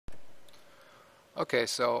Okay,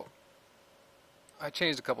 so I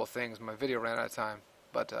changed a couple of things. My video ran out of time,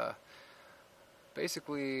 but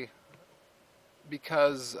basically,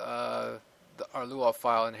 because our luau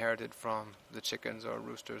file inherited from the chickens or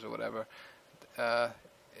roosters or whatever,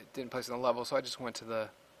 it didn't place on the level, so I just went to the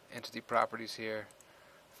entity properties here,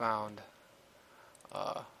 found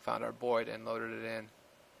our Boid and loaded it in.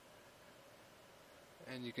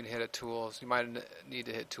 And you can hit it tools. You might need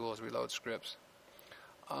to hit tools, reload scripts.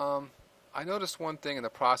 I noticed one thing in the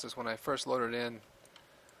process when I first loaded in.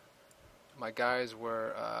 My guys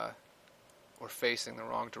were facing the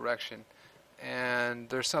wrong direction, and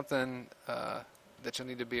there's something that you'll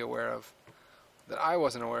need to be aware of that I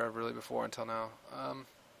wasn't aware of really before until now.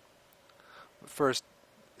 First,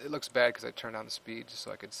 it looks bad because I turned down the speed just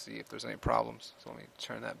so I could see if there's any problems. So let me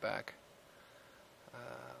turn that back.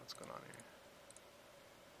 What's going on here?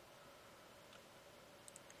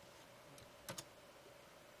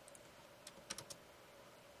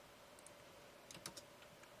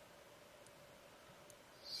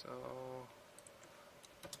 So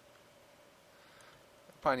I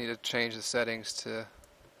probably need to change the settings to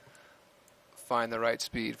find the right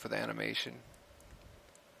speed for the animation.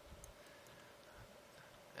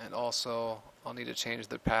 And also I'll need to change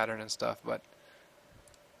the pattern and stuff, but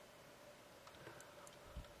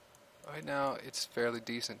right now it's fairly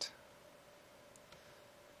decent.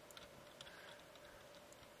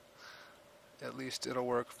 At least it'll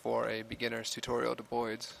work for a beginner's tutorial to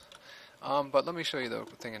Boids. But let me show you the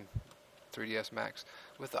thing in 3ds Max.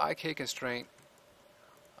 With the IK constraint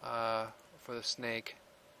for the snake,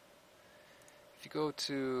 if you go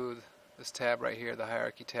to this tab right here, the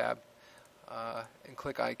hierarchy tab, and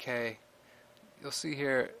click IK, you'll see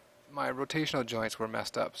here my rotational joints were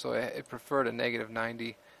messed up, so it preferred a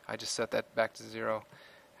 -90. I just set that back to 0,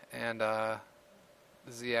 and the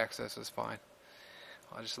z-axis is fine.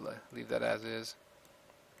 I'll just leave that as is.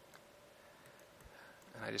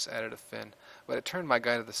 And I just added a fin, but it turned my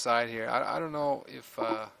guy to the side here. I don't know if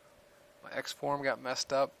my X-form got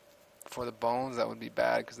messed up for the bones. That would be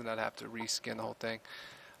bad because then I'd have to reskin the whole thing.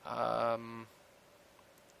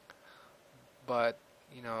 But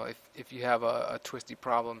you know, if you have a twisty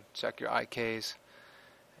problem, check your IKs,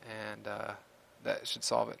 and that should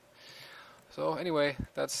solve it. So anyway,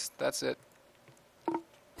 that's it.